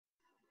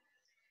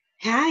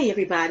Hi,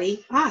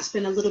 everybody. It's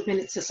been a little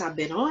minute since I've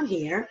been on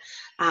here.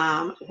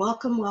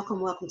 Welcome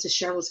to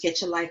Cheryl's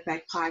Get Your Life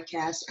Back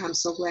podcast. I'm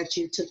so glad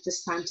you took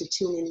this time to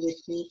tune in with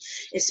me,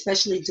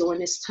 especially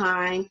during this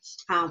time.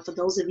 For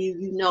those of you,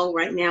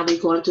 right now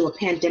we're going through a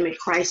pandemic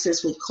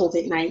crisis with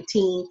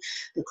COVID-19,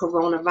 the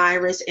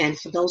coronavirus. And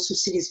for those who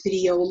see this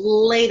video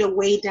later,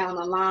 way down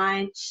the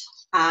line,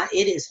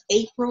 it is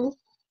April.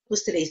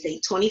 What's today's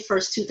date?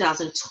 21st,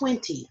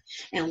 2020.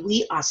 And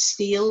we are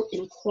still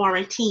in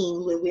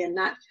quarantine where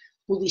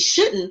we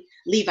shouldn't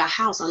leave our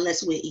house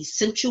unless we're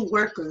essential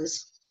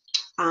workers,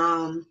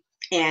 and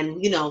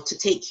to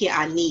take care of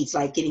our needs,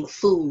 like getting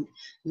food,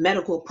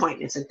 medical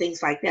appointments, and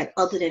things like that.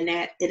 Other than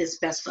that, it is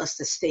best for us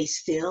to stay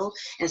still.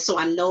 And so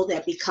I know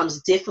that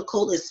becomes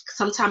difficult.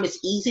 Sometimes it's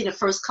easy the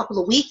first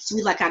couple of weeks.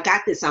 We like, I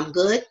got this, I'm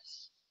good.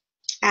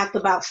 After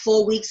about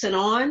 4 weeks and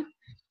on,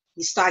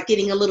 you start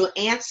getting a little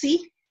antsy.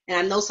 And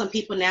I know some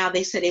people now,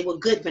 they said they were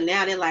good, but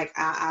now they're like,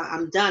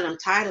 I'm done. I'm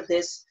tired of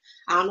this.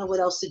 I don't know what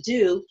else to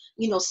do.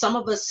 Some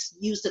of us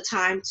use the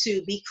time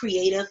to be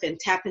creative and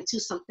tap into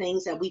some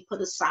things that we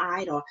put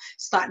aside, or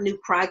start new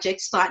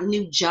projects, start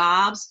new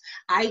jobs.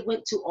 I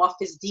went to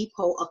Office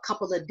Depot a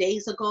couple of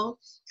days ago.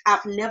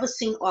 I've never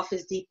seen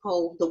Office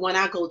Depot, the one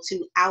I go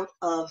to, out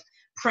of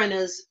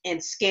printers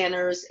and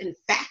scanners and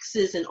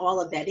faxes and all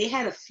of that. They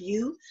had a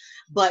few,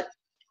 but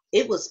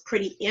it was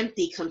pretty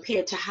empty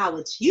compared to how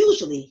it's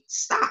usually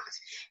stocked.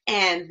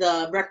 And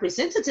the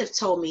representative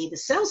told me, the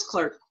sales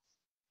clerk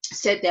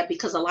said that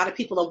because a lot of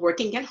people are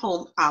working at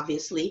home,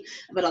 obviously,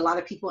 but a lot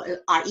of people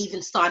are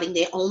even starting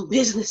their own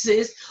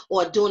businesses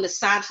or doing a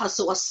side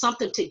hustle or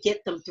something to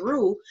get them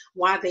through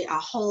while they are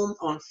home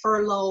on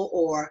furlough,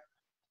 or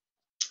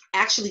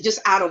actually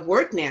just out of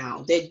work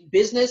now. Their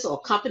business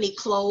or company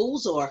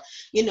closed, or,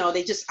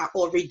 they just,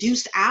 or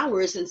reduced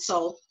hours. And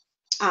so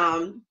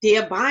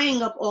they're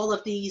buying up all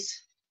of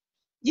these,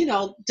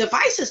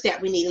 devices that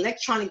we need,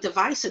 electronic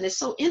devices. And it's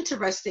so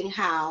interesting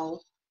how,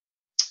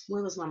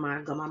 where was my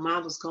mind going? My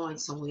mind was going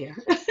somewhere.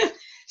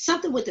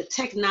 Something with the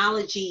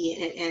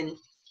technology and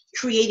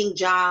creating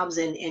jobs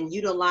and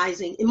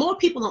utilizing, and more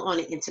people are on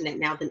the internet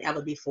now than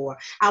ever before.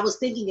 I was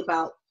thinking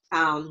about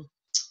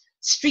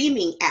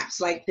streaming apps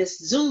like this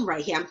Zoom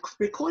right here. I'm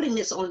recording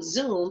this on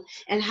Zoom,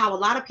 and how a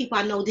lot of people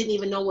I know didn't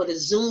even know what a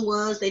Zoom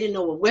was. They didn't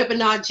know what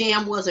Webinar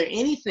Jam was or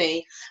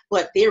anything,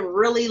 but they're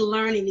really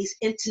learning these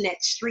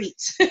internet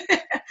streets.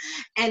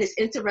 And it's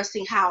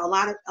interesting how a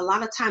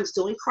lot of times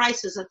during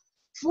crisis,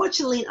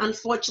 fortunately and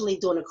unfortunately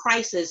during a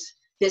crisis,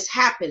 this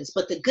happens.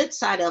 But the good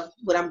side of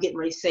what I'm getting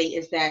ready to say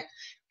is that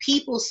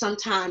people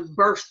sometimes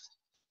birth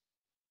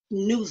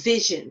new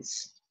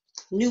visions,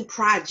 new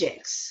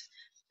projects,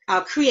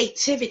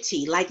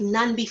 creativity like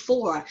none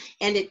before.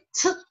 And it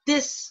took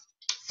this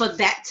for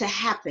that to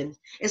happen.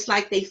 It's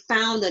like they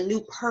found a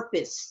new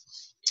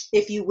purpose,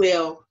 if you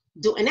will.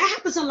 And that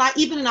happens a lot,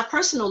 even in our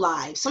personal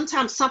lives.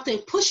 Sometimes something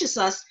pushes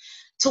us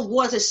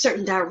towards a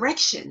certain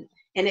direction,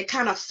 and it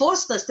kind of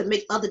forced us to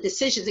make other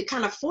decisions. It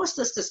kind of forced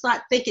us to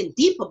start thinking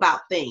deep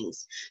about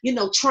things,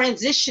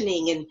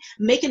 transitioning and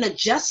making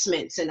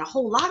adjustments and a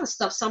whole lot of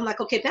stuff. So I'm like,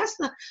 okay, that's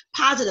the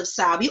positive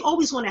side. We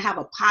always want to have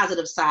a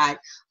positive side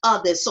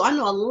of this. So I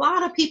know a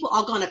lot of people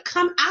are going to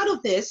come out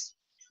of this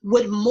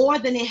with more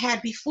than they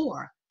had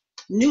before.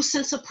 New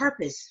sense of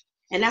purpose.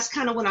 And that's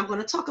kind of what I'm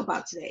going to talk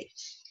about today.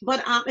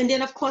 But, and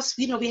then of course,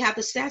 we have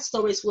the sad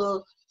stories.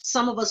 Well,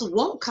 some of us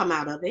won't come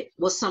out of it.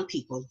 Well, some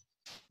people,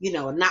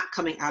 not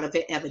coming out of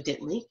it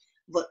evidently,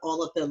 but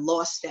all of the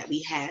loss that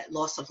we had,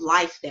 loss of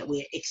life that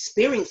we're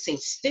experiencing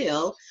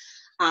still,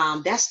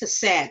 that's the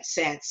sad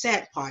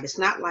part. It's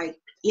not like,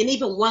 and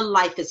even one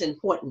life is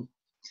important,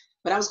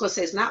 but I was going to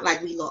say, it's not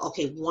like we lost,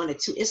 okay, one or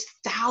two, it's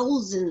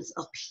thousands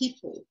of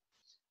people.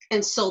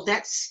 And so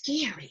that's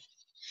scary.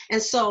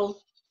 And so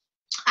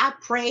I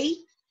pray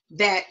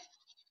that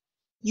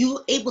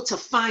you're able to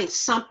find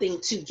something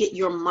to get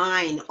your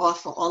mind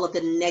off of all of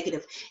the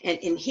negative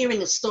and hearing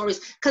the stories,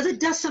 because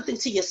it does something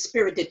to your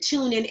spirit to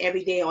tune in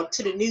every day or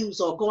to the news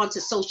or go onto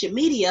social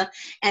media.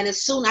 And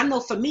I know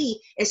for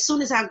me, as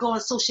soon as I go on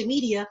social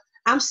media,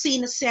 I'm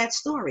seeing a sad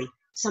story.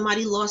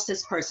 Somebody lost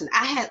this person.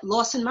 I had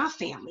loss in my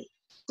family.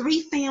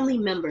 3 family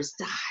members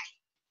died.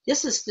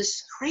 This is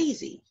just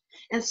crazy.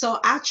 And so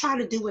I try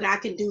to do what I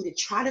can do to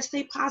try to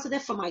stay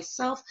positive for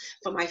myself,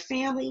 for my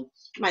family,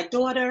 my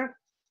daughter,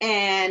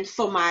 and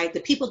for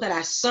the people that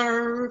I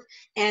serve,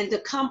 and to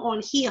come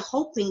on here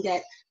hoping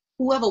that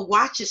whoever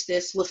watches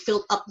this will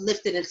feel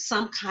uplifted in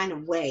some kind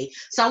of way.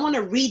 So I want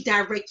to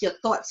redirect your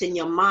thoughts and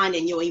your mind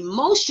and your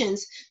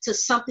emotions to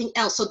something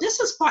else. So this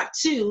is part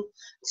 2.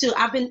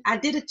 I'm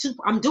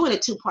doing a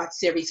 2-part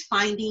series,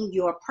 Finding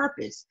Your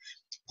Purpose.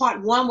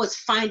 Part 1 was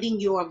Finding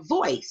Your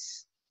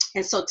Voice.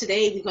 And so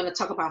today we're going to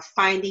talk about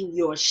finding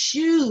your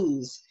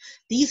shoes.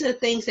 These are the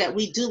things that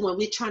we do when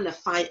we're trying to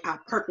find our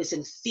purpose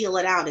and feel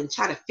it out and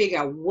try to figure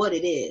out what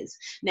it is.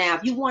 Now,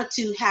 if you want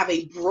to have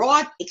a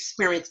broad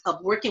experience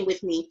of working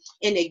with me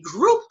in a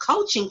group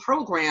coaching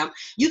program,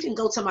 you can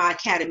go to my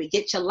academy,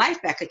 Get Your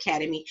Life Back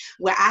Academy,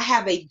 where I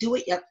have a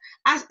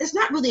it's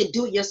not really a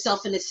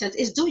do-it-yourself in a sense.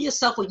 It's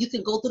do-it-yourself where you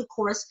can go through the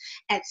course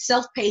at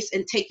self-paced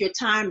and take your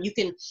time. You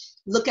can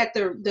look at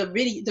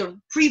the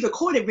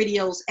pre-recorded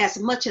videos as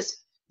much as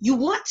you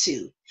want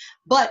to,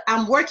 but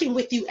I'm working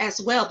with you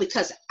as well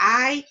because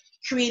I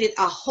created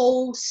a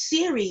whole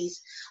series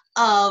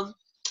of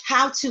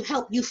how to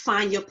help you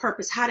find your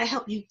purpose, how to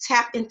help you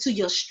tap into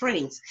your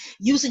strengths,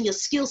 using your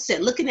skill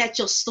set, looking at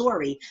your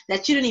story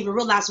that you didn't even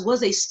realize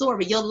was a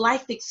story, your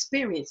life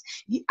experience.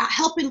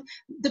 Helping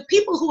the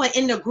people who are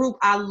in the group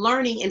are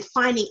learning and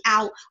finding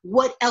out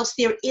what else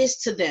there is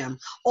to them,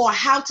 or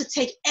how to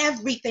take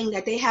everything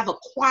that they have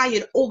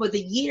acquired over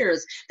the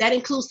years. That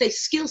includes their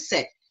skill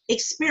set,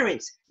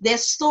 experience, their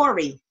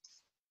story,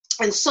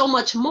 and so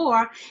much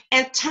more,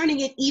 and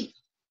turning it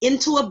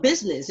into a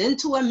business,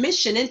 into a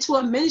mission, into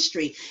a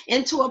ministry,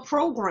 into a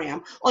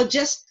program, or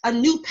just a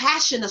new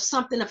passion of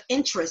something of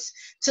interest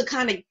to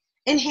kind of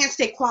enhance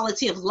their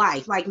quality of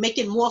life, like make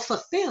it more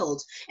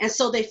fulfilled. And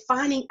so they're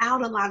finding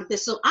out a lot of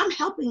this. So I'm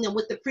helping them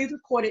with the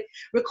pre-recorded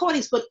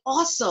recordings, but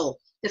also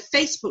the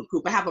Facebook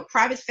group. I have a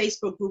private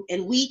Facebook group,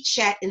 and we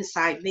chat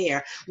inside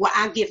there where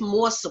I give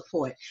more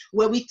support,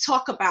 where we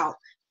talk about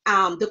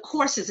the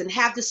courses and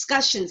have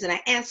discussions, and I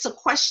answer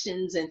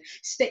questions and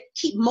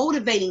keep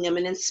motivating them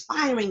and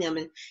inspiring them,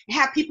 and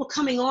have people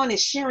coming on and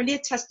sharing their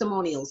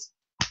testimonials.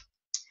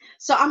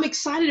 So I'm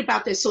excited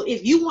about this. So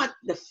if you want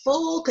the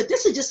full, because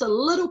this is just a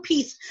little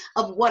piece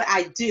of what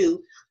I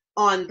do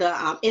on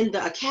the in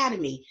the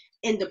academy,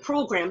 in the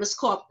program. It's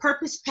called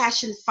Purpose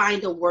Passion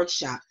Finder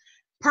Workshop.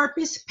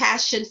 Purpose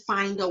Passion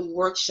Finder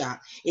Workshop.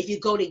 If you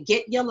go to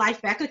Get Your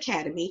Life Back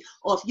Academy,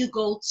 or if you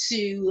go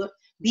to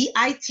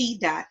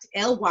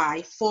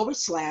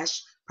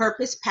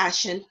bit.ly/Purpose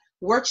Passion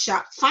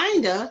Workshop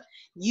Finder,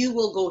 you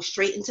will go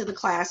straight into the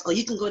class, or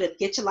you can go to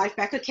Get Your Life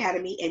Back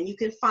Academy and you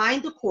can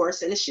find the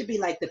course, and it should be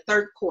like the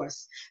third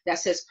course that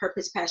says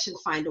Purpose Passion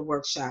Finder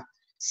Workshop.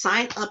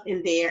 Sign up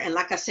in there, and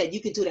like I said,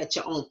 you can do it at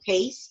your own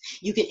pace.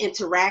 You can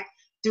interact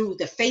through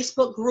the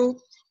Facebook group,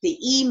 the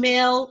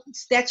email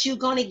that you're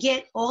going to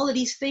get, all of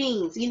these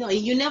things, you know, and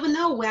you never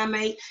know where I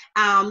may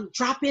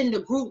drop in the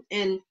group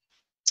and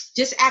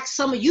just ask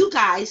some of you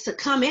guys to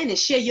come in and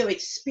share your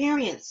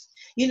experience,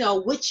 you know,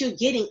 what you're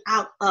getting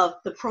out of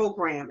the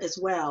program as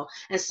well.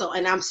 And so,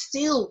 and I'm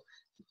still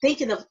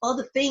thinking of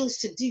other things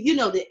to do, you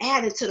know, to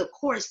add into the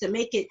course to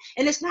make it,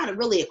 and it's not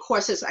really a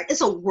course,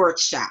 it's a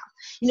workshop,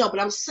 you know, but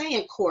I'm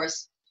saying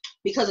course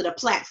because of the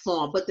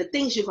platform, but the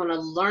things you're going to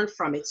learn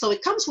from it. So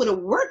it comes with a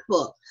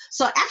workbook.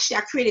 So actually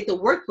I created the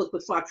workbook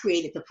before I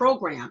created the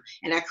program,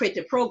 and I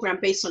created the program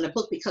based on the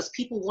book because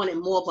people wanted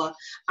more of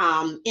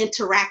a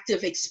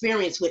interactive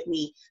experience with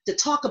me to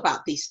talk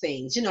about these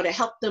things, you know, to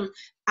help them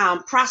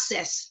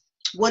process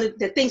what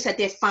the things that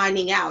they're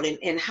finding out,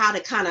 and how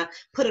to kind of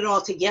put it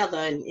all together,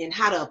 and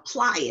how to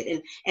apply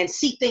it, and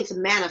see things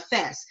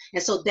manifest.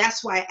 And so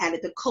that's why I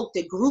added the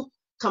group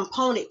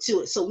component to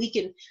it, so we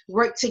can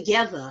work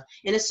together.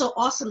 And it's so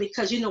awesome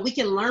because, you know, we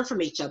can learn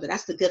from each other.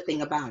 That's the good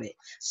thing about it.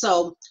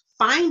 So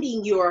find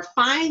your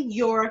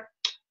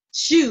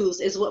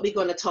shoes is what we're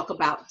going to talk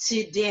about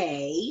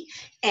today,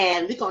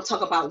 and we're going to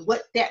talk about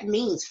what that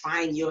means.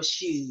 Find your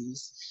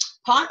shoes.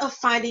 Part of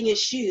finding your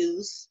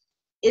shoes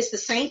is the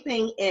same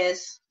thing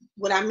as,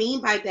 what I mean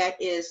by that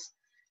is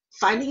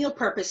finding your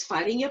purpose,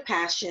 finding your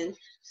passion,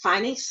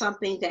 finding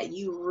something that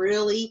you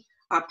really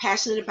are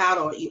passionate about,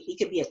 or it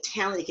could be a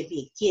talent, it could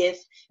be a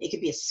gift, it could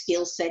be a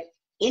skill set,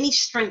 any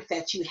strength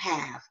that you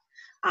have.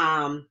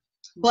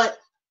 But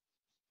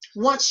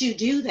once you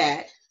do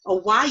that,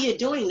 or while you're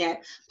doing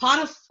that,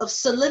 part of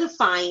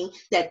solidifying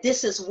that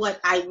this is what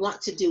I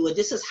want to do, or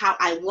this is how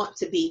I want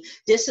to be,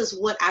 this is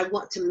what I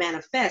want to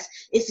manifest,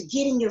 is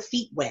getting your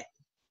feet wet,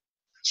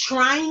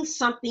 trying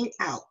something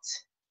out,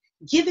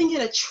 giving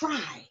it a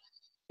try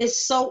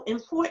is so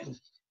important.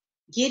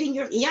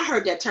 I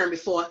heard that term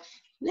before.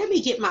 Let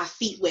me get my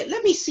feet wet.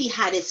 Let me see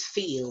how this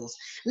feels.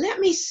 Let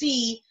me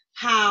see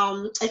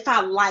how, if I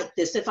like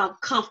this, if I'm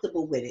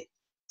comfortable with it.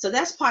 So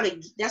that's part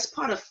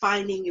of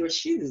finding your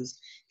shoes.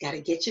 Got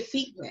to get your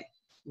feet wet.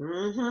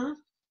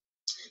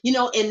 You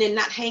know, and then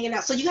not hanging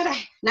out. So you got to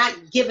not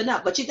giving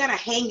up, but you got to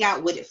hang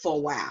out with it for a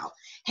while.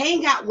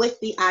 Hang out with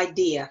the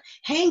idea.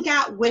 Hang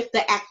out with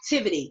the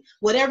activity.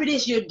 Whatever it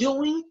is you're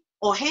doing,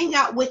 or hang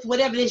out with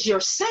whatever it is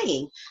you're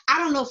saying. I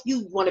don't know if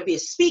you want to be a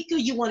speaker,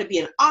 you want to be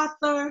an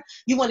author,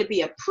 you want to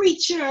be a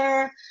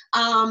preacher,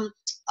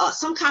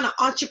 some kind of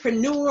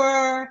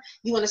entrepreneur,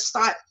 you want to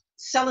start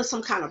selling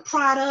some kind of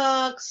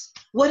products,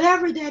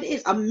 whatever that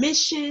is, a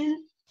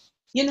mission.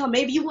 You know,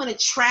 maybe you want to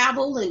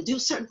travel and do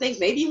certain things.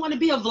 Maybe you want to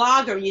be a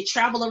vlogger and you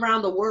travel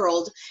around the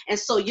world. And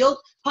so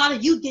part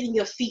of you getting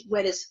your feet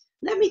wet is,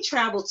 let me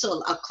travel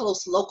to a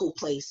close local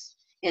place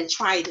and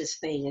try this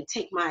thing and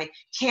take my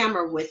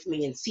camera with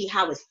me and see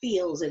how it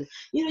feels. And,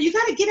 you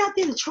got to get out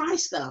there and try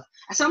stuff.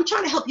 So I'm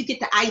trying to help you get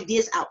the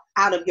ideas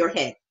out of your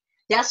head.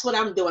 That's what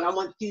I'm doing. I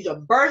want you to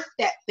birth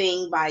that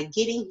thing by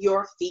getting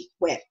your feet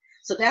wet.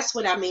 So that's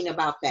what I mean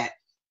about that.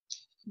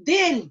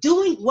 Then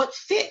doing what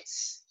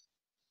fits.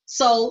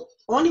 So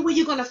only way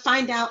you're going to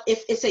find out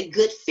if it's a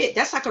good fit.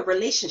 That's like a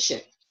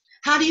relationship.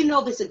 How do you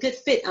know if it's a good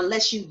fit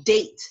unless you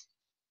date?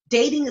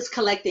 Dating is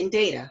collecting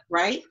data,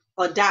 right?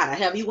 Or data,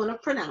 however you want to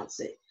pronounce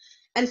it.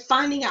 And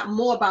finding out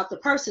more about the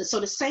person. So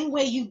the same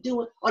way you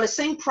do it, or the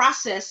same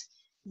process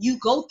you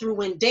go through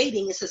when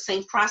dating, is the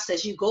same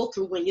process you go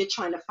through when you're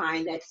trying to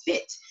find that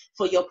fit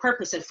for your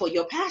purpose and for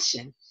your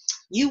passion.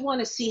 You want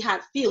to see how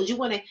it feels. You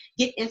want to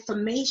get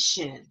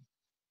information.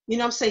 You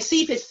know what I'm saying?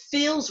 See if it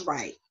feels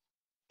right.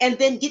 And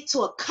then get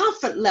to a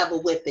comfort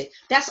level with it.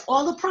 That's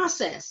all the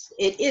process.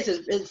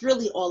 It's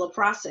really all a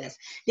process.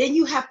 Then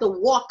you have to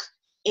walk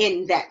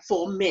in that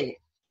for a minute.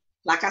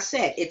 Like I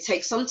said, it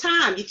takes some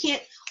time. You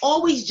can't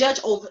always judge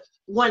over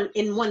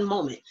in one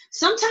moment.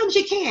 Sometimes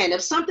you can,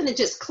 if something is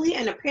just clear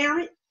and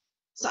apparent.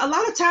 So a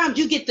lot of times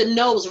you get the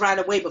no's right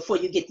away before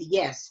you get the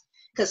yes.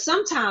 Because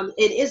sometimes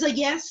it is a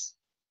yes,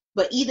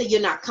 but either you're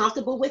not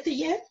comfortable with it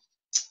yet,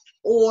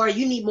 or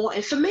you need more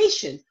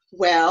information.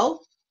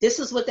 Well, this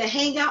is what the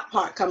hangout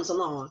part comes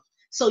along.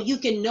 So you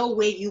can know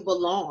where you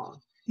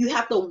belong. You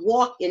have to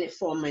walk in it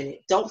for a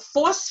minute. Don't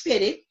force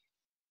fit it,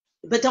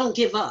 but don't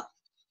give up.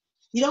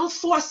 You don't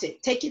force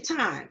it. Take your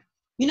time.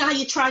 You know how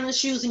you try on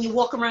shoes and you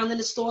walk around in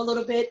the store a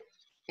little bit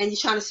and you're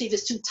trying to see if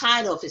it's too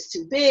tight or if it's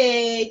too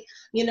big,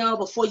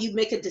 before you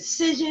make a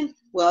decision?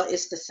 Well,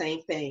 it's the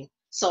same thing.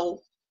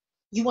 So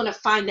you want to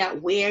find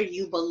out where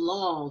you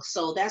belong.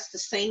 So that's the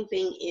same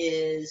thing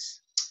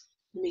is,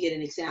 let me get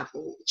an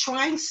example.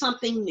 Trying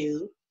something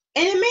new,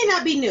 and it may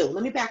not be new.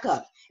 Let me back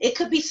up. It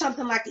could be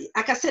something like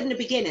I said in the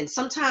beginning,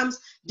 sometimes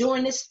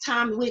during this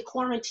time with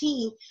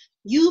quarantine,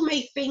 you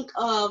may think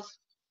of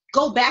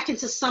go back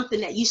into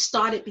something that you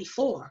started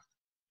before.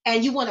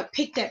 And you want to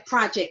pick that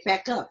project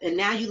back up. And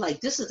now you're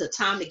like, this is the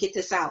time to get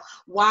this out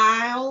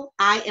while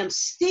I am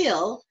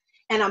still,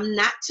 and I'm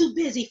not too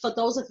busy. For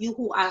those of you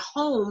who are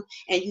home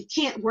and you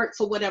can't work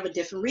for whatever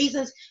different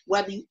reasons,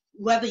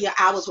 whether your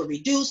hours were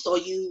reduced or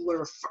you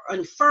were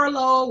on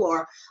furlough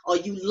or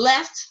you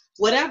left,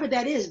 whatever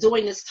that is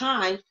during this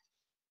time,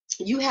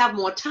 you have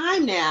more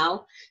time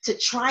now to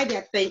try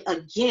that thing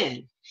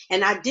again.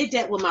 And I did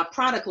that with my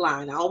product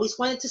line. I always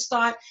wanted to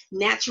start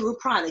natural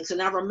products.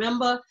 And I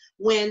remember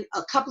when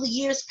a couple of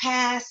years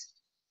passed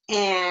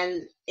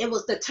and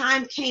the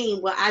time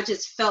came where I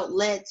just felt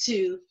led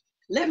to,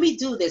 let me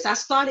do this.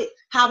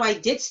 How I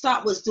did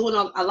start was doing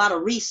a lot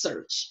of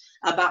research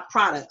about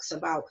products,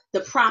 about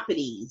the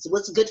properties,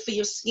 what's good for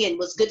your skin,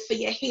 what's good for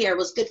your hair,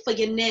 what's good for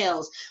your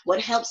nails,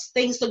 what helps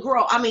things to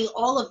grow. I mean,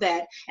 all of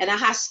that. And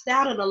I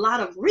started a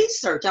lot of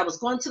research. I was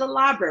going to the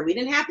library. We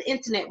didn't have the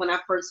internet when I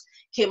first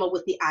came up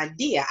with the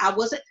idea.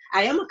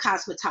 I am a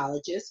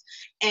cosmetologist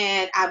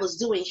and I was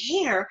doing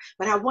hair,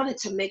 but I wanted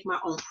to make my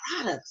own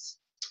products.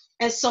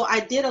 And so I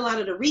did a lot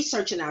of the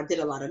research and I did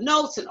a lot of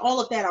notes and all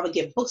of that. I would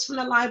get books from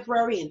the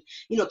library and,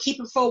 keep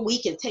them for a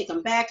week and take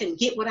them back and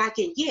get what I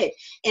can get.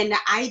 And the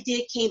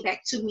idea came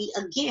back to me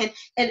again.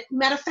 And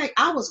matter of fact,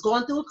 I was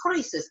going through a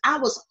crisis. I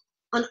was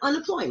on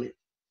unemployment.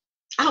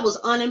 I was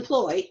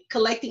unemployed,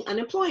 collecting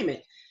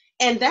unemployment.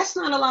 And that's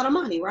not a lot of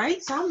money,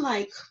 right? So I'm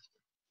like,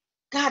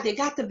 God, there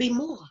got to be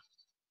more.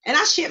 And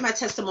I shared my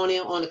testimony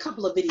on a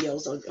couple of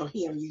videos on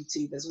here on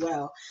YouTube as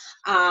well.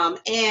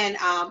 And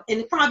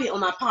probably on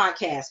my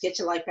podcast, Get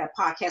Your Life Back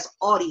podcast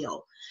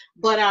audio.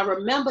 But I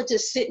remember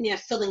just sitting there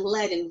feeling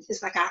led. And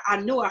it's like I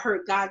knew I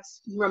heard God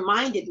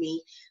reminded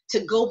me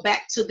to go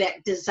back to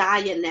that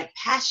desire and that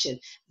passion.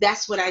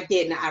 That's what I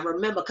did. And I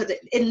remember because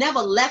it never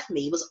left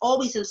me. It was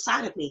always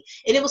inside of me.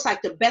 And it was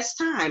like the best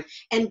time.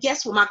 And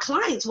guess what? My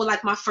clients were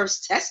like my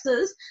first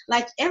testers.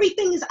 Like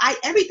everything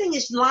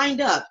is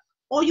lined up.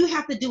 All you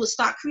have to do is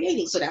start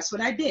creating. So that's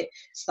what I did.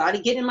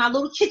 Started getting my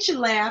little kitchen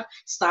lab,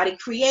 started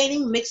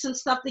creating, mixing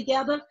stuff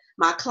together.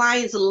 My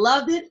clients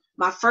loved it.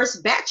 My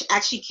first batch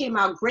actually came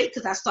out great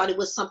because I started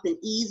with something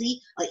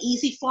easy, an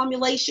easy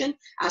formulation.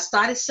 I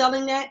started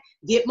selling that,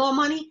 get more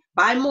money,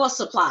 buy more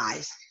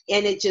supplies.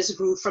 And it just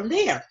grew from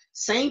there.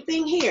 Same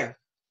thing here.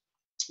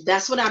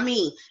 That's what I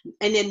mean.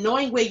 And then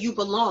knowing where you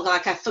belong,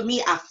 for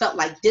me, I felt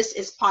like this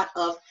is part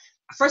of,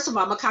 first of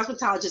all, I'm a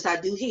cosmetologist. I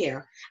do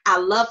hair. I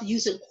love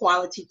using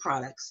quality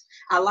products.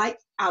 I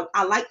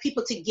like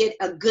people to get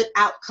a good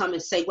outcome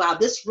and say, wow,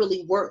 this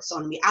really works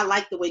on me. I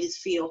like the way this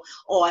feels,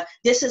 or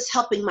this is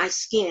helping my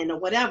skin or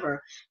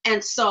whatever.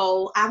 And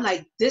so I'm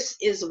like, this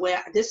is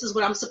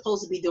what I'm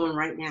supposed to be doing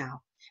right now.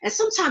 And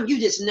sometimes you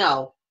just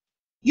know.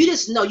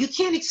 You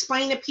can't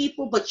explain to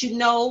people, but you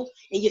know,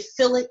 and you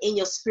feel it in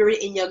your spirit,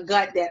 in your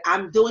gut that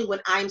I'm doing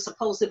what I'm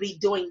supposed to be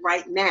doing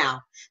right now.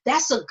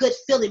 That's a good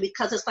feeling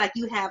because it's like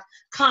you have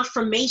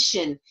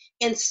confirmation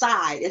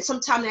inside. And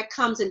sometimes that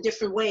comes in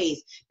different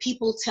ways.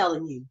 People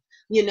telling you,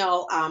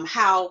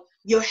 how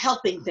you're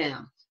helping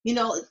them.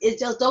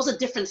 Those are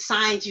different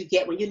signs you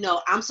get when you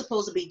know I'm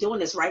supposed to be doing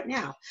this right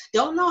now.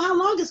 Don't know how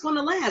long it's going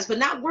to last, but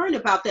not worrying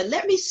about that.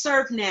 Let me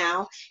serve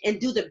now and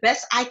do the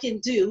best I can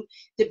do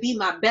to be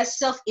my best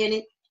self in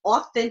it,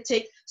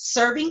 authentic,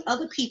 serving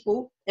other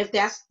people, if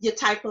that's your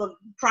type of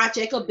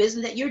project or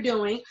business that you're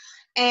doing,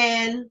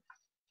 and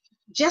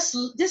just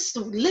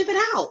live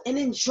it out and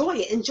enjoy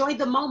it. Enjoy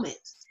the moment.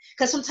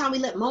 Because sometimes we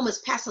let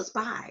moments pass us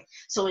by.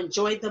 So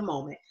enjoy the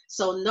moment.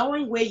 So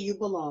knowing where you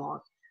belong.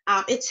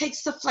 It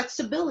takes the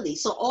flexibility.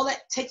 So all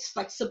that takes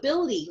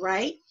flexibility,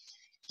 right?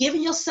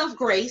 Giving yourself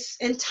grace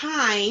and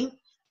time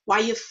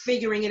while you're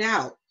figuring it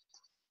out.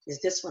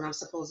 Is this what I'm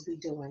supposed to be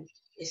doing?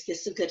 Is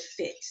this a good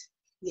fit?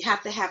 You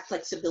have to have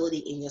flexibility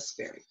in your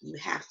spirit. You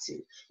have to.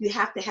 You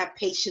have to have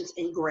patience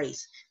and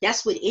grace.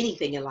 That's with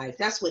anything in life.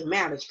 That's with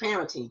marriage,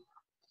 parenting.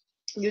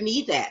 You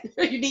need that.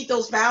 You need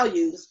those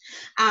values.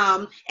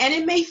 And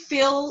it may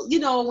feel,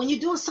 when you're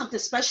doing something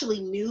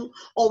especially new,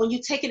 or when you're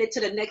taking it to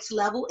the next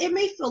level, it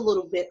may feel a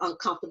little bit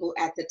uncomfortable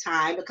at the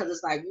time, because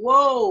it's like,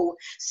 whoa,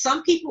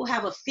 some people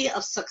have a fear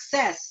of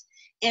success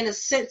in a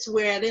sense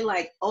where they're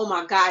like, oh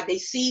my God, they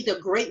see the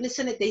greatness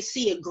in it. They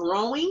see it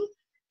growing.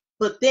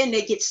 But then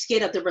they get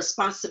scared of the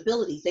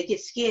responsibilities. They get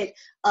scared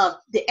of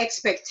the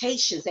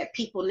expectations that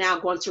people now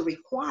going to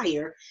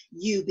require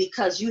you,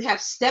 because you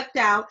have stepped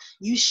out,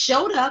 you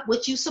showed up,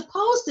 what you're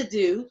supposed to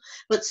do.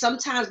 But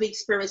sometimes we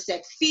experience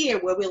that fear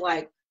where we're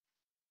like,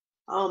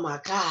 oh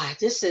my God,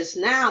 this is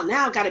now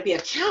I got to be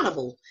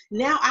accountable.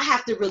 Now I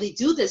have to really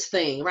do this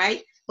thing,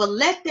 right? But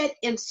let that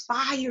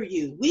inspire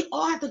you. We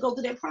all have to go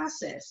through that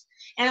process.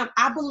 And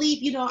I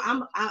believe,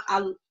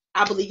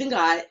 I believe in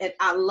God, and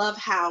I love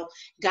how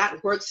God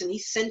works, and he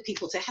sends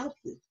people to help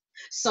you.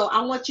 So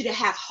I want you to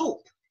have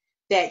hope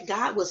that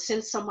God will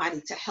send somebody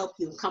to help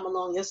you and come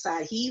along your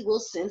side. He will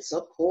send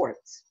support.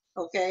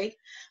 Okay.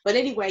 But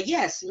anyway,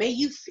 yes,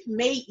 you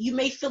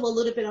may feel a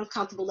little bit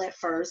uncomfortable at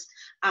first.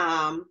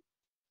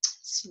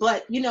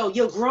 But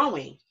you're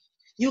growing.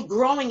 You're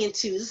growing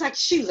into, it's like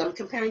shoes. I'm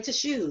comparing to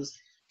shoes.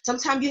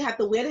 Sometimes you have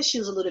to wear the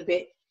shoes a little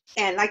bit.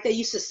 And like they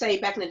used to say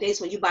back in the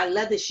days when you buy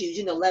leather shoes,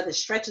 leather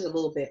stretches a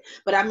little bit.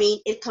 But I mean,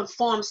 it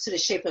conforms to the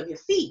shape of your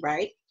feet,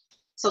 right?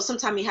 So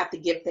sometimes you have to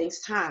give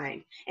things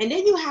time. And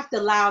then you have to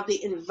allow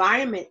the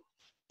environment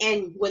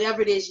and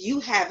whatever it is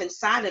you have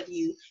inside of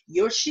you,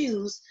 your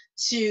shoes,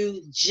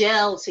 to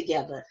gel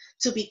together,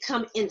 to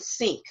become in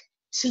sync,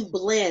 to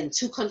blend,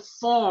 to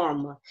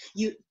conform.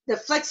 The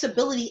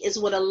flexibility is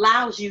what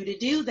allows you to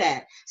do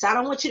that. So I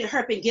don't want you to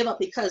hurt and give up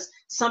because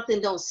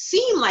something don't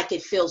seem like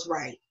it feels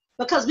right.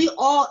 Because we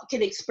all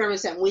can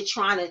experience that when we're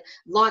trying to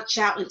launch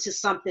out into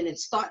something and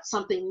start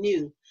something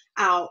new,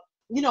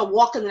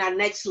 walking in our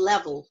next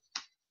level.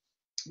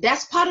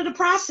 That's part of the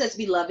process,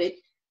 beloved.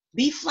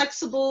 Be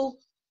flexible,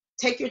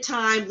 take your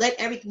time,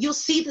 you'll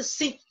see the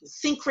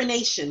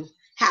synchronization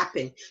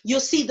happen. You'll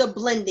see the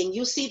blending,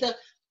 you'll see the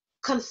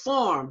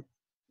conform.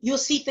 You'll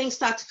see things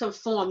start to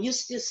conform. You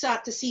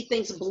start to see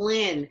things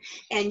blend.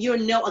 And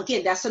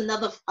again, that's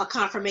a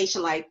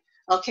confirmation, like,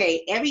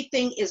 okay,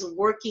 everything is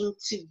working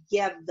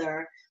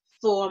together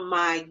for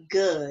my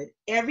good.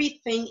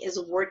 Everything is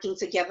working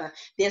together.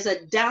 There's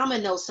a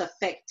dominoes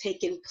effect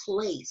taking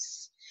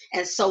place.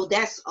 And so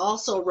that's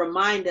also a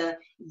reminder,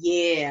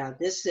 yeah,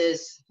 this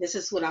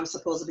is what I'm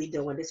supposed to be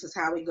doing. This is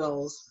how it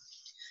goes.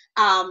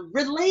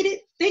 Related,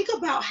 think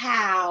about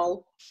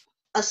how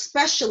a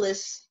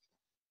specialist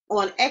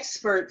or an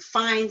expert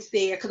finds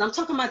because I'm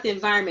talking about the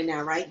environment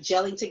now, right?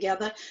 Gelling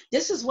together.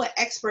 This is what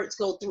experts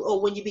go through,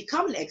 or when you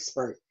become an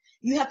expert.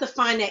 You have to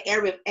find that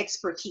area of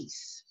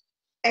expertise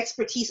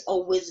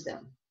or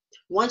wisdom.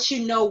 Once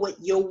you know what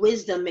your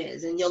wisdom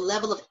is and your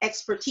level of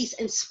expertise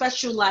and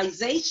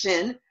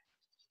specialization,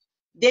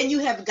 then you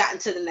have gotten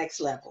to the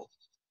next level.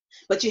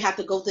 But you have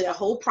to go through the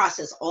whole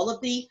process, all of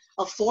the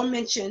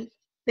aforementioned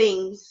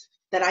things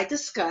that I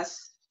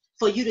discussed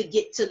for you to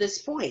get to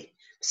this point.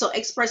 So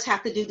experts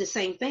have to do the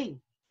same thing,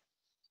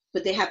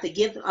 but they have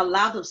to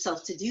allow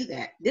themselves to do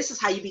that. This is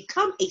how you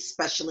become a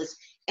specialist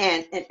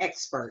and an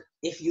expert,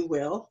 if you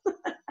will.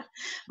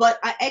 But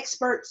an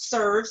expert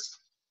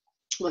serves,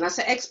 when I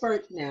say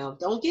expert now,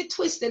 don't get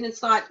twisted and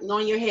start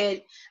knowing your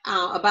head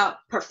about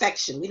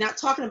perfection. We're not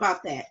talking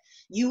about that.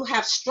 You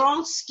have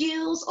strong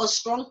skills or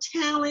strong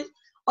talent,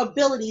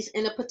 abilities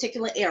in a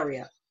particular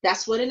area.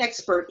 That's what an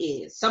expert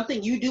is.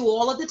 Something you do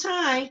all of the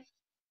time.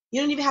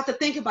 You don't even have to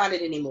think about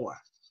it anymore.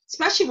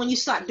 Especially when you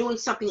start doing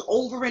something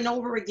over and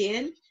over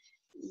again,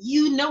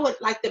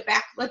 it like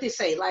what they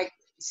say, like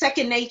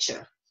second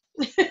nature.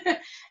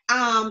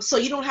 So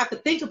you don't have to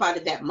think about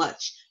it that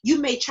much. You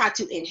may try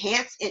to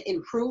enhance and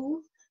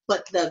improve,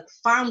 but the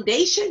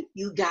foundation,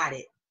 you got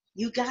it.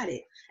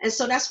 And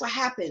so that's what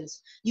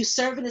happens. You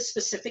serve in a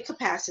specific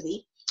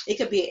capacity. It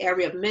could be an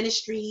area of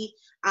ministry,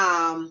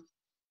 or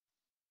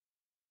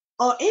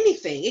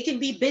anything. It can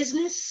be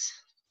business,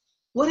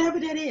 whatever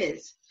that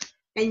is.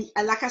 And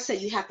like I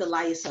said, you have to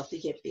allow yourself to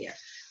get there.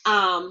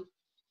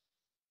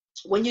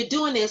 When you're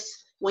doing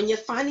this, when you're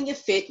finding a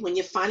fit, when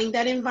you're finding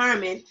that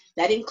environment,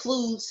 that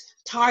includes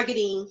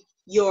targeting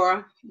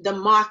the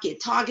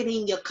market,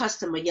 targeting your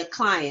customer, your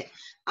client,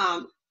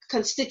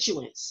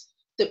 constituents,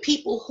 the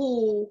people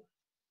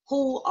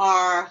who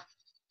are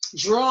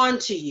drawn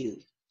to you,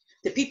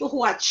 the people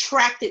who are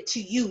attracted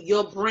to you,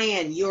 your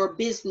brand, your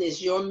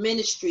business, your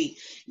ministry,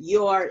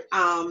 your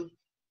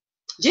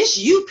just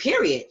you,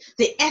 period.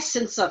 The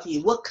essence of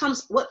you, what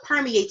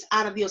permeates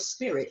out of your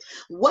spirit.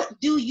 What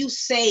do you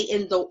say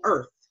in the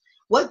earth?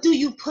 What do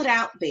you put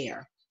out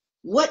there?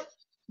 What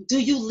do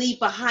you leave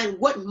behind?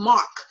 What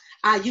mark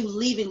are you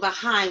leaving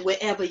behind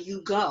wherever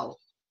you go?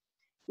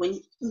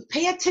 When you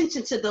pay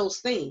attention to those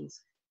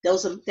things,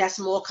 that's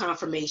more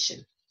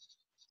confirmation.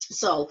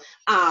 So,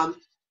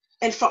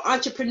 and for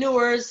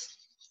entrepreneurs,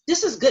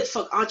 this is good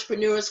for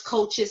entrepreneurs,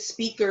 coaches,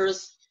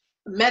 speakers,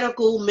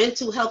 medical,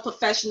 mental health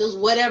professionals,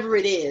 whatever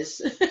it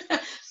is.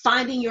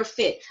 Finding your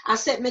fit. I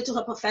said mental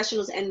health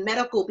professionals and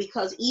medical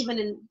because even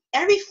in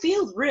every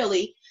field,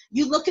 really,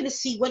 you're looking to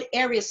see what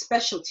area of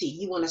specialty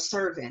you want to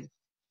serve in.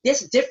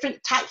 There's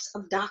different types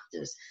of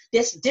doctors.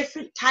 There's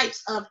different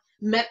types of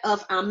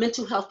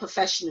mental health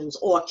professionals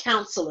or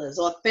counselors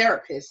or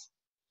therapists.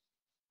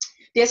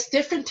 There's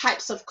different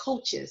types of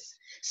coaches.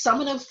 Some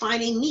of them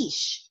find a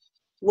niche,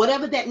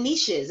 whatever that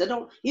niche is.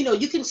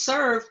 You can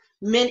serve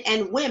men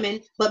and women,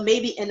 but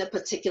maybe in a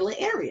particular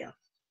area.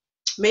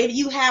 Maybe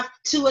you have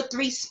 2 or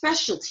 3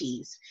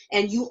 specialties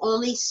and you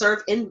only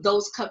serve in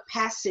those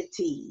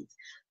capacities.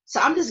 So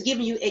I'm just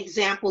giving you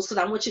examples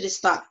because I want you to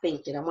start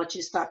thinking. But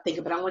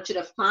I want you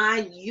to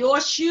find your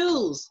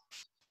shoes.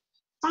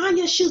 Find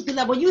your shoes,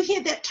 beloved. When you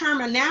hear that term,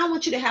 and now I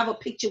want you to have a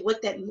picture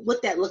what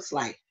that looks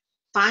like.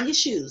 Find your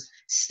shoes,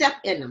 step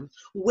in them,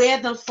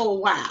 wear them for a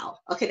while.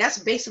 Okay, that's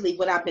basically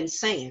what I've been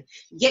saying.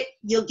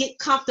 You'll get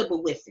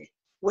comfortable with it.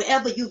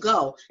 Wherever you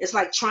go, it's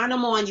like trying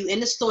them on. You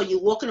in the store,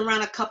 you're walking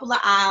around a couple of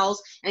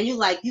aisles, and you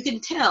can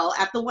tell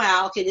after a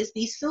while, okay,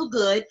 these feel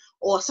good,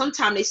 or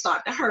sometimes they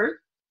start to hurt.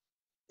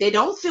 They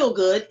don't feel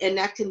good, and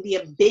that can be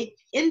a big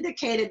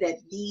indicator that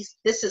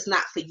this is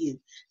not for you.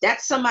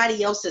 That's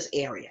somebody else's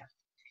area.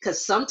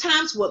 Because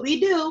sometimes what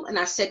we do, and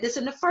I said this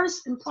in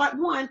part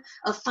 1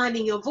 of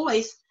finding your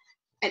voice,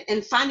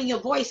 and finding your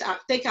voice, I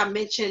think I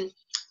mentioned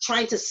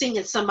trying to sing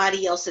in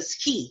somebody else's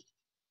key.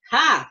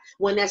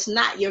 When that's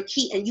not your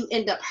key, and you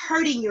end up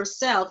hurting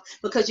yourself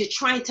because you're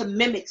trying to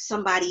mimic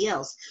somebody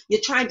else. You're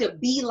trying to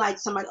be like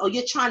somebody, or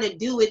you're trying to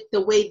do it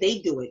the way they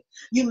do it.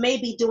 You may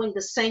be doing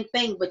the same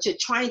thing, but you're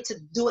trying to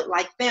do it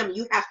like them.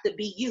 You have to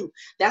be you.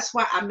 That's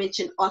why I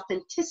mentioned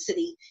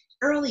authenticity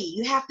early.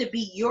 You have to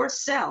be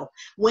yourself.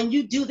 When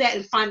you do that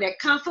and find that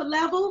comfort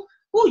level,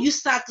 you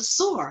start to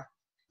soar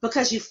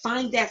because you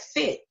find that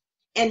fit.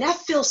 And that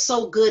feels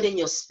so good in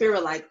your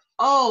spirit, like,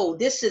 oh,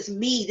 this is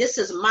me. This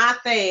is my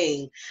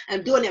thing.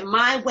 I'm doing it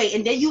my way.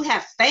 And then you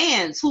have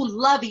fans who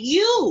love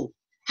you,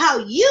 how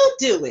you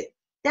do it.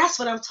 That's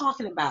what I'm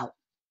talking about.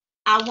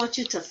 I want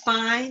you to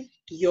find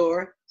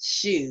your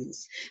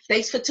shoes.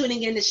 Thanks for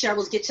tuning in to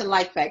Cheryl's Get Your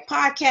Life Back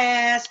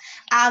podcast.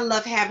 I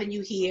love having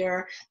you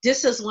here.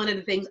 This is one of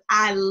the things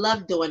I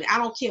love doing. I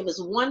don't care if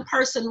it's one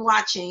person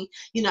watching.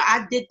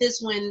 I did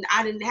this when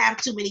I didn't have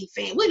too many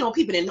fans.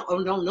 People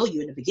don't know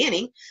you in the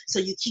beginning, so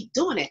you keep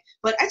doing it.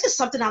 But it's just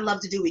something I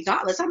love to do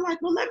regardless. I'm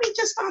like, well, let me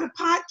just start a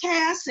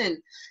podcast and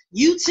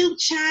YouTube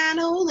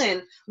channel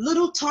and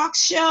little talk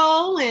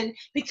show, and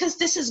because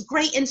this is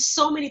great. And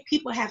so many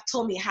people have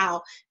told me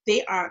how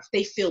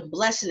they feel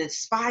blessed and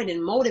inspired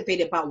and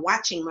motivated by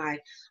watching my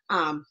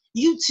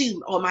YouTube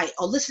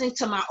or listening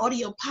to my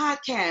audio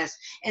podcast,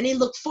 and they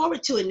look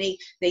forward to it, and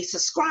they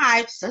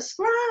subscribe,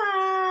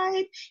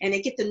 and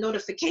they get the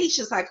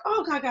notifications like,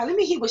 oh God, let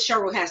me hear what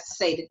Cheryl has to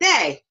say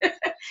today.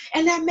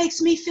 And that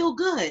makes me feel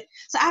good.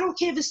 So I don't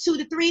care if it's 2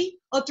 to 3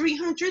 or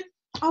 300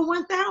 or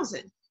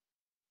 1,000.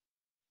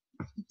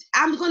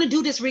 I'm going to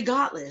do this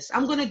regardless.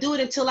 I'm going to do it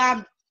until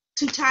I'm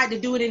too tired to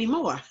do it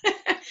anymore.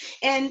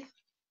 And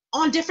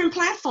on different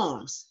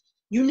platforms,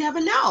 you never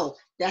know.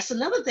 That's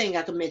another thing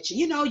I can mention.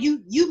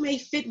 You may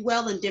fit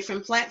well in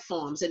different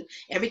platforms, and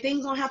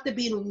everything's going to have to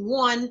be in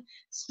one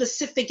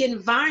specific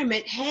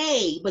environment.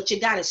 Hey, but you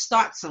got to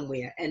start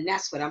somewhere. And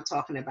that's what I'm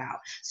talking about.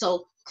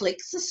 So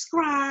click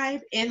subscribe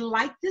and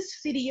like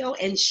this video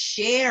and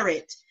share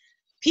it.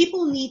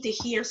 People need to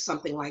hear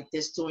something like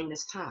this during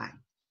this time.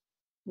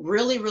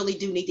 Really, really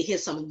do need to hear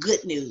some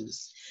good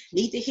news.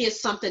 Need to hear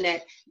something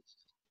that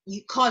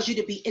cause you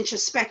to be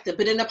introspective,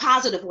 but in a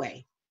positive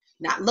way.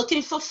 Not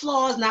looking for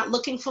flaws, not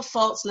looking for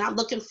faults, not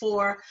looking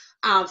for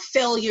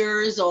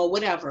failures or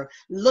whatever.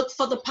 Look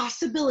for the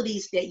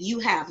possibilities that you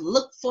have.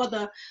 Look for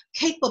the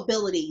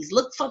capabilities.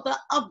 Look for the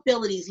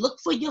abilities. Look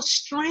for your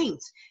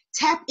strengths.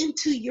 Tap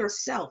into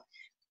yourself.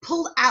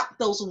 Pull out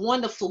those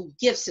wonderful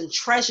gifts and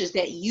treasures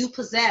that you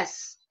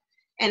possess.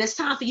 And it's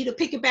time for you to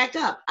pick it back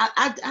up.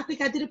 I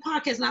think I did a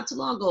podcast not too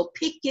long ago.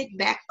 Pick it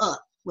back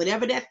up.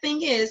 Whatever that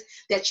thing is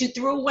that you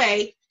threw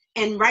away.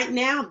 And right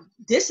now,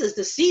 this is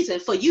the season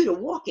for you to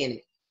walk in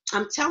it.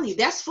 I'm telling you,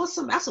 that's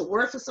a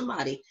word for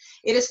somebody.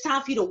 It is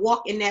time for you to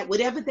walk in that.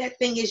 Whatever that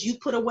thing is you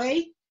put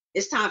away,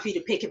 it's time for you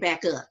to pick it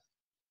back up.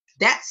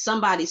 That's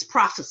somebody's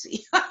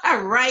prophecy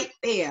right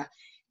there.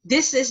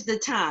 This is the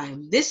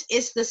time. This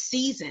is the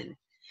season.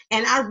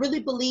 And I really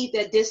believe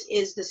that this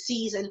is the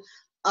season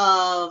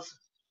of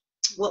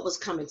what was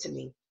coming to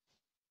me.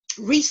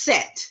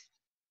 Reset.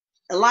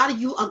 A lot of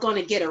you are going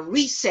to get a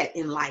reset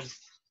in life.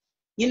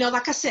 You know,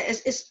 like I said,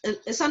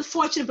 it's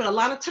unfortunate, but a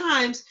lot of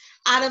times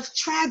out of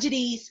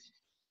tragedies,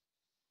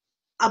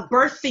 a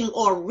birthing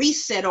or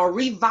reset or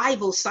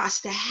revival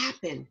starts to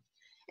happen.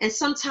 And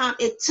sometimes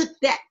it took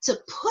that to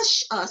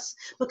push us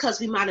because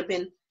we might have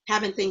been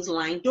having things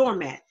lying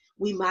dormant.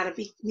 We might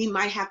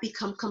have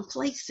become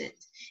complacent.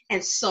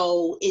 And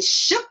so it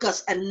shook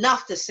us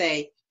enough to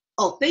say,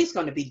 oh, things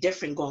going to be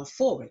different going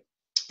forward.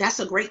 That's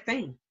a great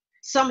thing.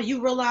 Some of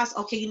you realize,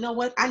 okay, you know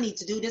what? I need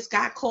to do this.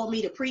 God called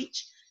me to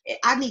preach.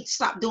 I need to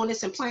stop doing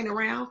this and playing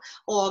around.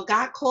 Or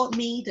God called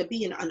me to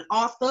be an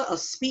author, a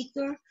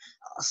speaker,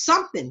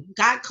 something.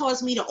 God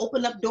calls me to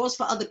open up doors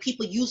for other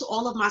people, use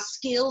all of my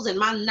skills and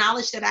my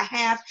knowledge that I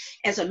have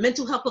as a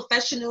mental health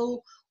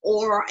professional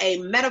or a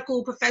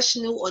medical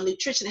professional or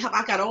nutrition health.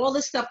 I got all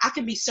this stuff. I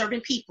can be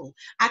serving people.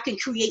 I can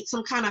create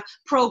some kind of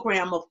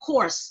program, of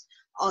course,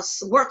 a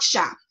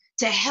workshop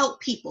to help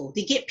people,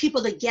 to get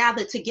people to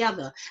gather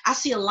together. I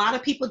see a lot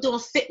of people doing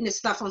fitness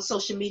stuff on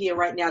social media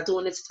right now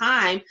during this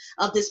time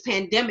of this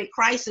pandemic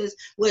crisis.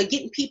 We're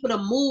getting people to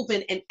move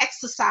and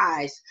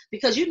exercise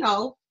because, you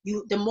know,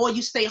 the more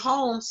you stay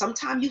home,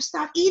 sometimes you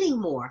start eating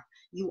more.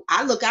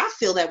 I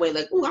feel that way,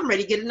 like, oh, I'm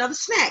ready to get another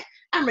snack.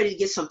 I'm ready to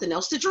get something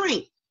else to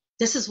drink.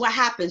 This is what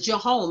happens. You're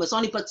home. It's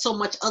only but so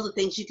much other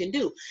things you can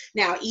do.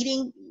 Now,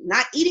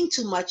 not eating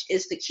too much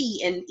is the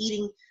key, and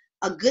eating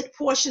a good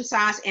portion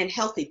size and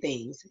healthy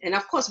things. And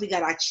of course, we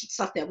got our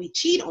stuff that we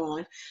cheat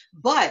on,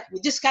 but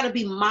we just got to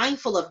be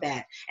mindful of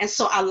that. And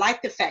so I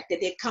like the fact that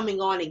they're coming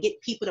on and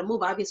get people to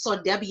move. I even saw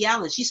Debbie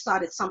Allen. She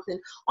started something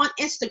on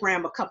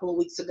Instagram a couple of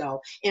weeks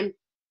ago. And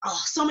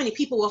so many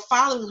people were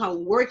following her,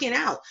 working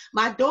out.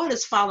 My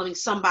daughter's following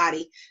some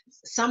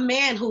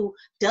man who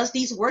does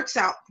these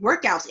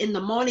workouts in the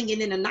morning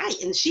and in the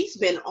night. And she's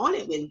been on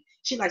it when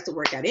she likes to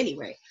work out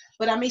anyway.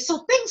 But I mean,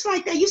 so things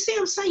like that, you see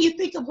what I'm saying? You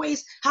think of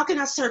ways, how can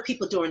I serve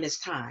people during this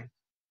time?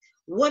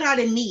 What are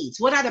the needs?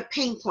 What are the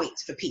pain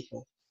points for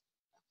people?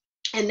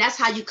 And that's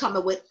how you come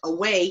up with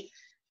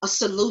a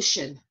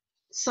solution.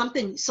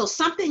 Something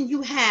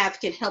you have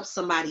can help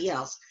somebody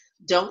else.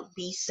 Don't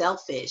be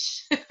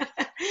selfish.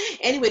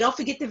 Anyway, don't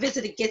forget to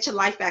visit the Get Your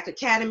Life Back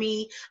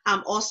Academy.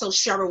 I'm also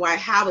Cheryl Y.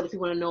 Howard if you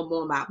want to know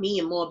more about me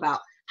and more about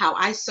how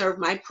I serve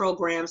my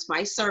programs,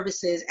 my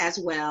services as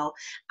well.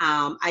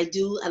 I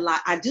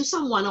do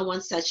some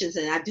one-on-one sessions,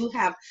 and I do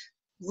have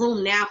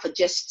room now for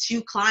just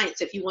 2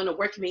 clients if you want to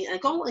work with me, and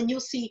go and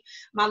you'll see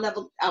my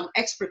level of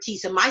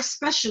expertise and my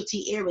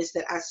specialty areas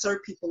that I serve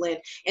people in.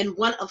 And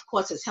one, of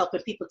course, is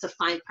helping people to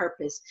find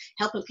purpose,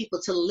 helping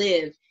people to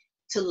live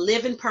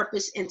in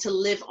purpose and to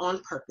live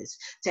on purpose,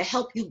 to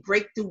help you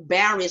break through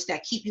barriers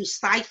that keep you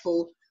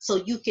stifled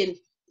so you can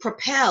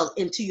propel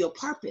into your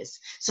purpose.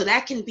 So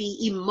that can be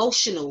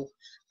emotional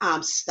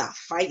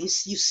stuff, right? You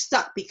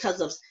stuck because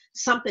of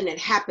something that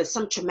happened,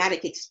 some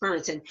traumatic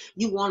experience, and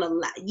you want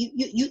to,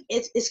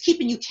 it's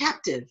keeping you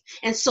captive.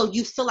 And so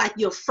you feel like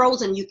you're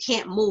frozen, you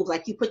can't move,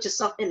 like you put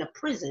yourself in a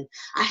prison.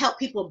 I help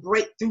people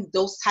break through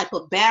those type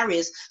of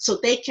barriers so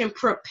they can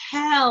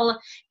propel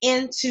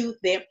into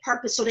their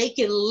purpose, so they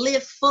can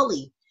live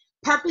fully.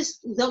 Purpose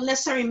don't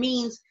necessarily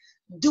means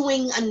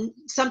doing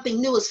something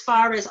new as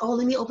far as, oh,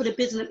 let me open a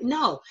business.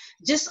 No,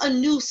 just a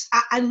new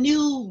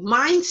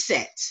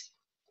mindset.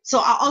 So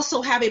I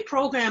also have a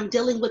program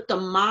dealing with the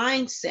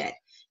mindset.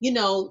 You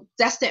know,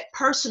 that's that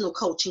personal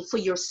coaching for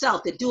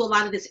yourself that do a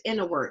lot of this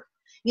inner work,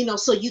 you know,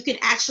 so you can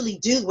actually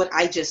do what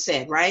I just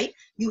said, right?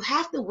 You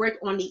have to work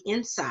on the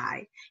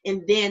inside,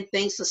 and then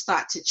things will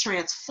start to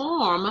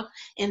transform,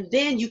 and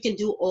then you can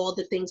do all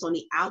the things on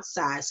the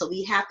outside. So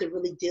we have to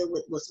really deal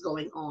with what's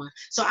going on.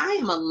 So I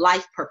am a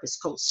life purpose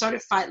coach,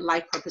 certified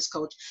life purpose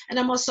coach, and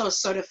I'm also a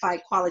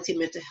certified quality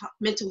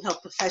mental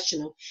health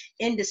professional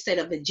in the state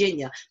of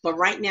Virginia. But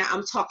right now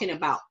I'm talking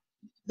about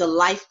the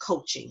life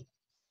coaching.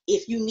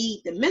 If you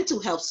need the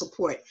mental health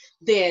support,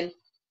 then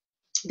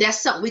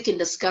that's something we can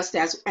discuss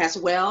as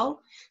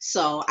well.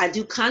 So I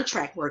do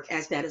contract work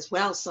as that as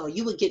well. So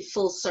you would get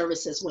full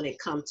services when it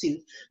comes to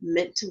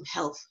mental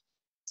health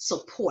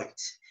support.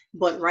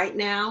 But right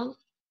now,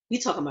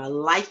 we're talking about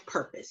life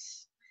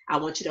purpose. I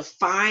want you to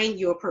find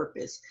your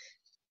purpose.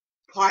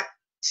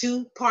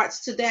 Two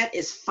parts to that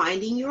is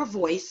finding your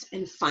voice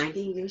and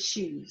finding your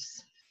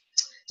shoes.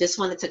 Just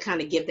wanted to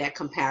kind of give that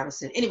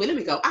comparison. Anyway, let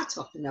me go. I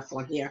talked enough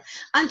on here.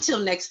 Until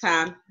next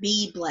time,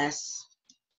 be blessed.